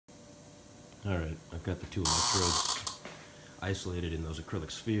Alright, I've got the two electrodes isolated in those acrylic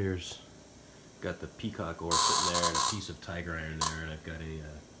spheres. Got the peacock ore sitting there and a piece of tiger iron there, and I've got an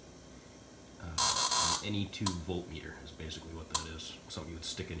NE2 voltmeter is basically what that is. Something you would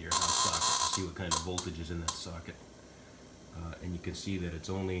stick into your house socket to see what kind of voltage is in that socket. And you can see that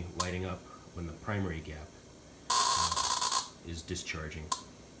it's only lighting up when the primary gap is discharging.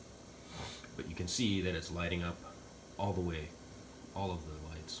 But you can see that it's lighting up all the way, all of the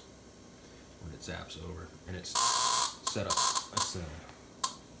lights, when it zaps over. And it's set up, that's the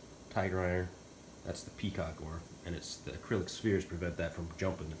tiger iron, that's the peacock ore, and it's the acrylic spheres prevent that from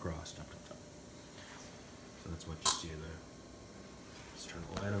jumping across. So that's what you see there. Let's turn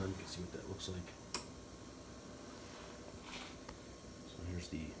the light on, you can see what that looks like. So here's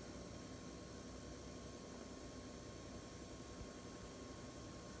the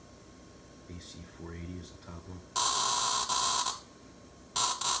AC480 is the top one.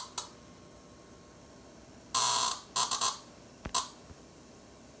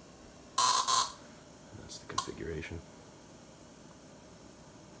 And that's the configuration.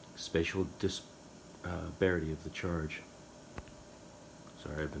 Spatial disparity of the charge.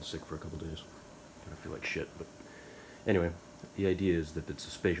 Sorry, I've been sick for a couple days. I feel like shit, but anyway, the idea is that it's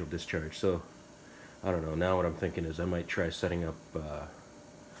a spatial discharge. So I don't know, now what I'm thinking is I might try setting up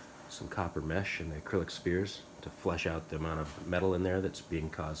some copper mesh in the acrylic spheres to flesh out the amount of metal in there that's being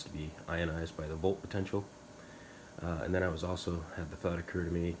caused to be ionized by the volt potential. And then I was also had the thought occur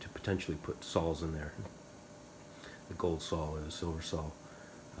to me to potentially put sols in there, the gold sol or the silver sol,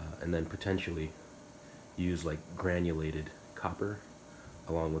 and then potentially use like granulated copper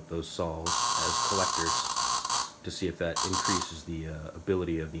along with those sols as collectors to see if that increases the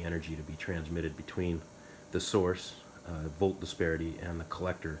ability of the energy to be transmitted between the source, volt disparity, and the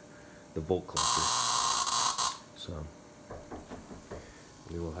collector, the volt collector. So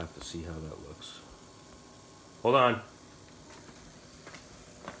we will have to see how that looks. Hold on.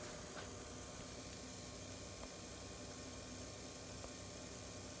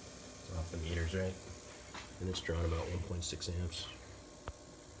 It's off the meters, right? And it's drawing about 1.6 amps.